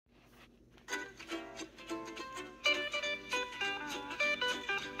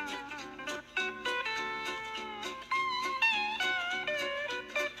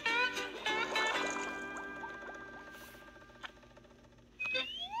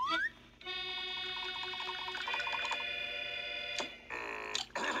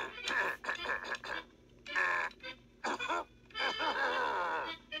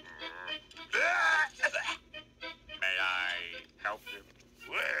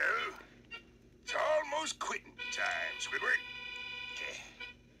time, Squidward.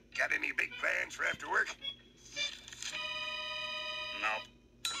 Got any big plans for after work?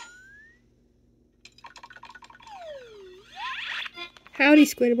 Nope. Howdy,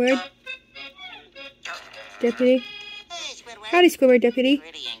 Squidward. Deputy. Hey, Squidward. Howdy, Squidward, Deputy.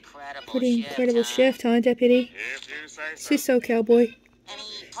 Pretty Incredible shift, huh, Deputy? If you say Say so, cowboy.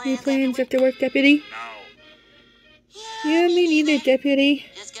 Any plans after work, Deputy? No. Yeah, me neither, Deputy.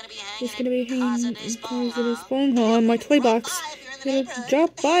 Just gonna be hanging Positive phone call on my toy box. Gonna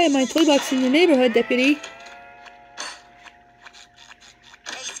drop by my toy box in your neighborhood, Deputy. Hey,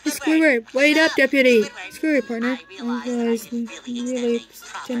 Squidward, wait up, Deputy. Squidward, partner. I realize you really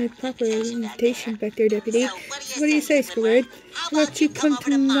extended proper invitation back there, Deputy. So what do you say, Squidward? How about you come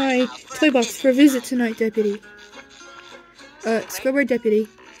to my toy box for a visit tonight, Deputy? Squidward, Deputy.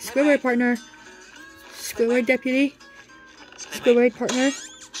 Squidward, partner. Squidward, Deputy. Squidward, partner.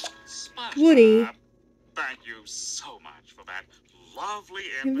 Woody. Thank you so much for that lovely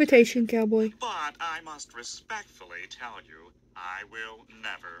Invitation, cowboy. But I must respectfully tell you, I will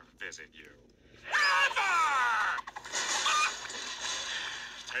never visit you. Never!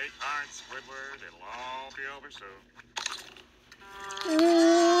 Take heart, Squidward. It'll all be over soon.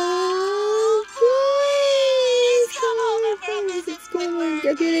 Oh, please come over for visit, Squidward,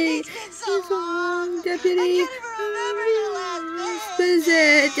 Deputy. Come on, Deputy.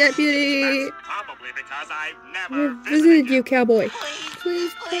 Visit, Deputy. Probably because I've never Visited you, cowboy.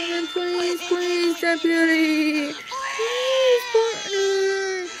 Please, partner, please, Deputy. Please,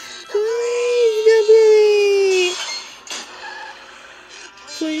 partner. Please, Deputy.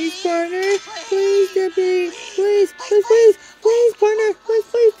 Please, partner. Please, Deputy. Please, partner.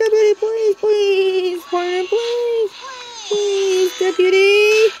 Please, Deputy. Please, partner. Please,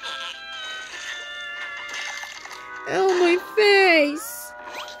 Deputy. Ow, my face.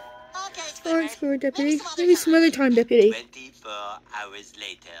 Thanks for Deputy. Maybe some other time, Deputy. 24 hours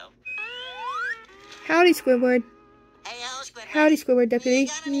later. Howdy, Squidward. Hey, Squidward. Howdy, Squidward, Deputy.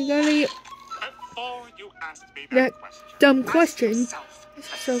 You got any Before you asked me that dumb question?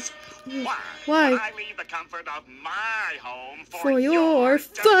 So, why? I leave the comfort of my home For your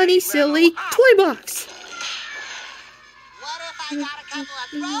funny, silly toy box. What if I got a couple of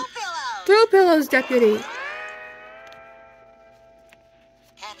throw pillows? Throw pillows, Deputy.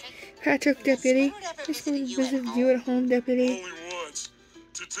 Patrick? Patrick, Deputy. Just going to visit you at home, Deputy. Only once.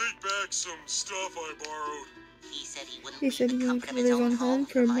 To take back some stuff I borrowed. He said he wouldn't He said leave he the wanted comfort to of his live own on home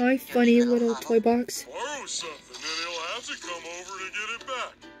for my my dirty funny little home. toy box. Borrow something, then he'll have to come over to get it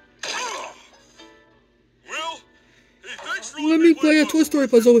back. Well, hey, thanks for Let me play a Toy Story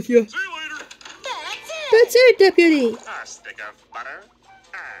puzzle with you. See you later. That's it, Deputy. A stick of butter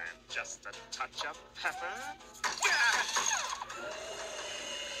and just a touch of pepper.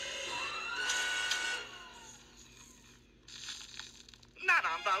 Not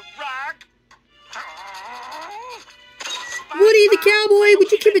on the rug. Woody the cowboy,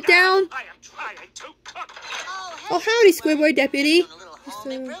 would you keep it down? I am trying to cook. Oh, howdy, Squidward, Deputy. Just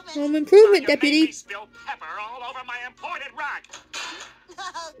a home improvement, You made me Deputy. spill pepper all over my imported rug.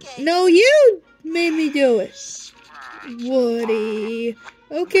 Okay. No, you made me do it. Woody.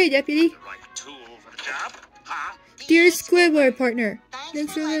 Okay, Deputy. The right tool for the job, huh? Dear Squidward partner,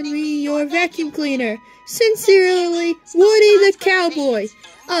 thanks for lending me your vacuum cleaner. Sincerely, Woody the Cowboy.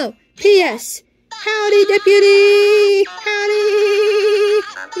 Oh, P.S. Howdy, Deputy. Howdy.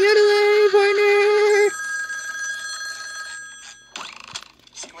 Yodeling, partner.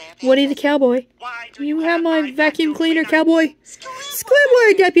 Woody the Cowboy. Why Do you have my vacuum cleaner, Cowboy?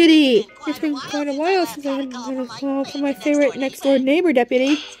 Squidward, Deputy. It's been quite a while since I've been a call from my favorite next-door neighbor,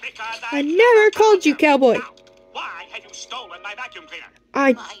 Deputy. I never called you, Cowboy. Why have you stolen my vacuum cleaner?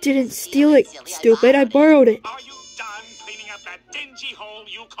 I didn't steal it, stupid. I borrowed it. Are you done cleaning up that dingy hole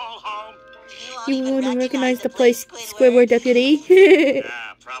you call home? You wouldn't recognize the place, Squidward, Deputy.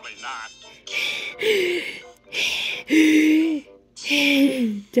 Yeah, probably not.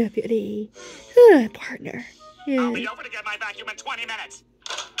 Deputy. Partner. I'll be over to get my vacuum in 20 minutes.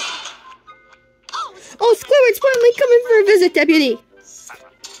 Oh, Squidward's finally coming for a visit, Deputy. Son of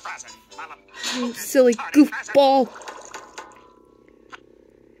a present, mother- You silly goofball.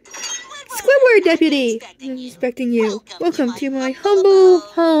 Squidward, Deputy. I'm expecting you. Welcome to my humble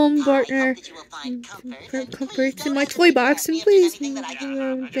home, partner. Comforts in my toy box, and please, I just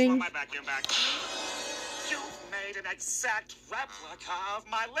want thing. my vacuum back. You've made an exact replica of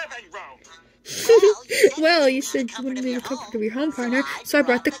my living room. Well, you said you wouldn't need the comfort of your home, partner, so I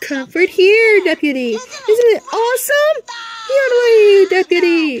brought the comfort here, Deputy. Isn't it awesome? Yodeling,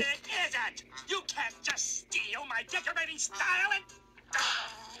 Deputy. It isn't. You can't just steal my decorating style and...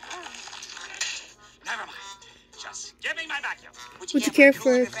 Never mind. vacuum. Would you care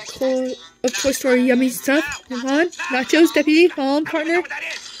for a bowl of Toy Story yummy stuff? Come on, nachos, deputy. Hold on, partner. I don't know what that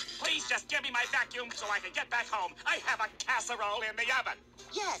is. Please just give me my vacuum so I can get back home. I have a casserole in the oven.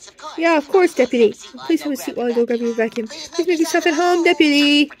 Yes, of course. Yeah, of course, deputy. Please have a seat while I go grab your vacuum. Please make yourself at home,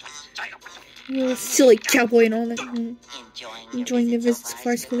 deputy. Oh, silly cowboy and all that. Enjoying the visit so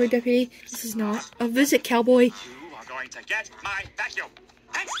far, Squidward, deputy. This is not a visit, cowboy. You are going to get my vacuum.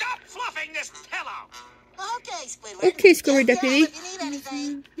 And stop fluffing this pillow. Okay, Squidward. Okay, Squidward, Just deputy. if you need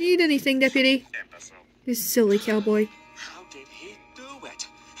anything. Need anything, deputy? Imbecile. This silly cowboy. How did he do it?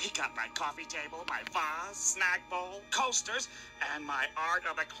 He got my coffee table, my vase, snack bowl, coasters, and my Art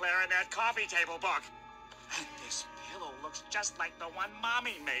of the Clarinet coffee table book. And this pillow looks just like the one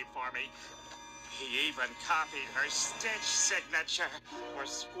Mommy made for me. He even copied her Stitch signature for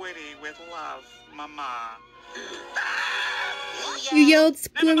Squiddy with love, Mama. You yelled,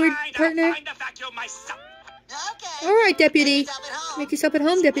 Never Squidward, mind, partner. I'll find the vacuum myself. Okay. All right, deputy. Make yourself Make yourself at at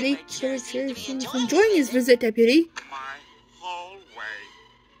home. home, deputy. Squidward sure seems enjoying his visit, deputy. My whole way.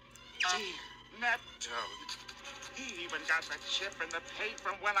 Dear Neptune. He even got the chip in the paint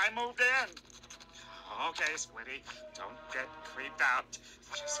from when I moved in. Okay, Squiddy, don't get creeped out.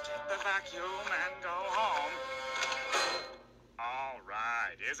 Just get the vacuum and go home. All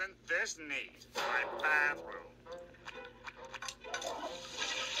right, isn't this neat? My bathroom.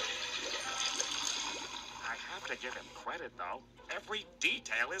 I have to give him credit, though. Every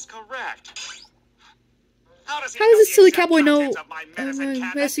detail is correct. How does this silly exact cowboy know contents of my medicine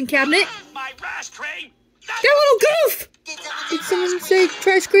cabinet? medicine cabinet? My rash cream? That little goof! Did someone say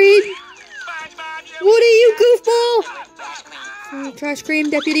trash cream? SpongeBob, you What are you, goofball? Trash cream. Trash cream,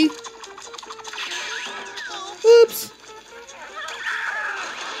 deputy. Oops.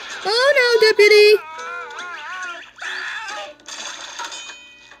 Oh no, deputy.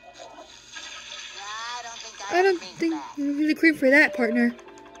 I don't think you need a cream for that, partner.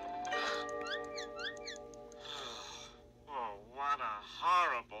 Oh, what a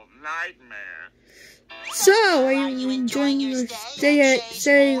horrible nightmare. So, are you enjoying your stay at,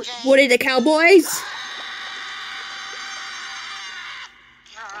 say, Woody the Cowboys?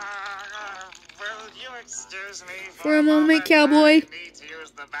 Will you excuse me For a moment, cowboy. I need to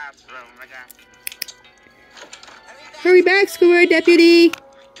use the bathroom again. Hurry back, Squidward, deputy.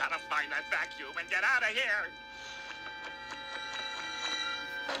 Gotta find that vacuum and get out of here.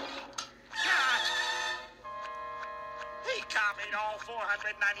 He copied all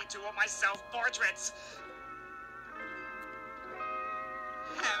 492 of my self-portraits.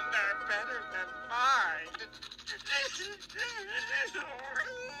 And they're better than mine.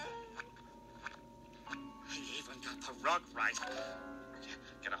 He even got the rug right.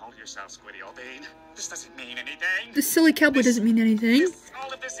 Get a hold of yourself, Squiddy Old Bean. This doesn't mean anything. This silly cowboy doesn't mean anything.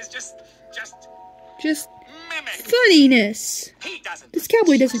 All of this is just Just mimic. funniness. He doesn't. This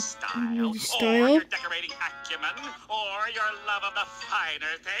cowboy doesn't style, need style. or your decorating acumen, or your love of the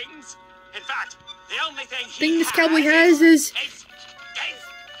finer things. In fact, the only thing This cowboy has is is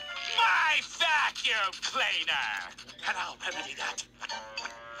my vacuum cleaner, and I'll remedy that.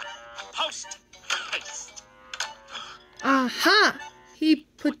 Post haste. aha. He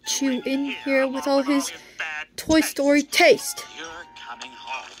put you in here with all his bad Toy taste. Story taste. You're coming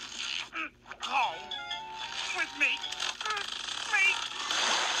home. Home with me. Me.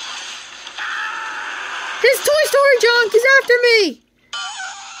 His Toy Story junk is after me.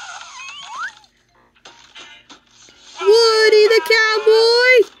 Woody the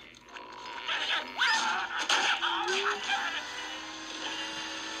Cowboy.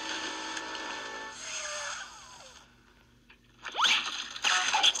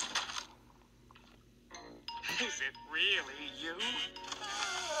 Is it really you? It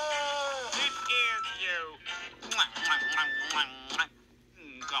is you.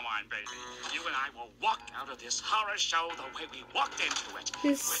 Come on, baby. You and I will walk out of this horror show the way we walked into it. This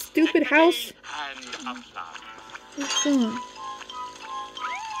with stupid dignity house. And applause. What's on?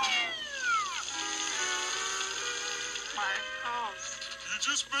 My house. You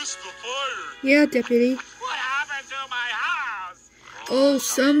just missed the fire. Yeah, deputy. What happened to my house? Oh,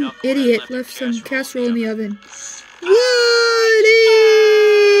 some idiot left some casserole in the oven. Woody!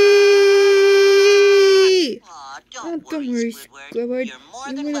 Aw, Oh, don't worry, Squidward. You're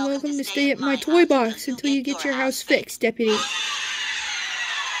more than welcome to stay at my toy box until you get your house fixed, deputy.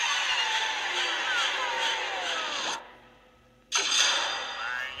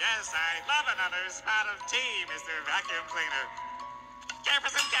 Yes, I love another spot of tea, Mr. Vacuum Cleaner. Care for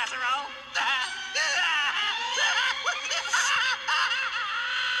some casserole?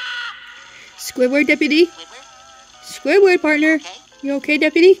 Squidward, deputy. Squidward? Squidward, partner. Okay. You okay,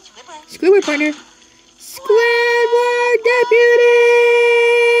 deputy? Squidward? Squidward, partner. Squidward Deputy!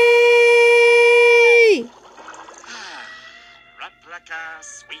 Replica,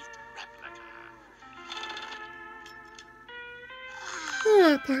 sweet replica.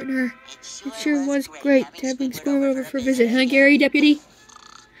 Oh, partner. It sure was great to having Squidward over for a visit, huh, Gary, Deputy?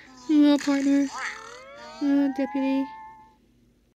 Oh, partner. Oh, Deputy.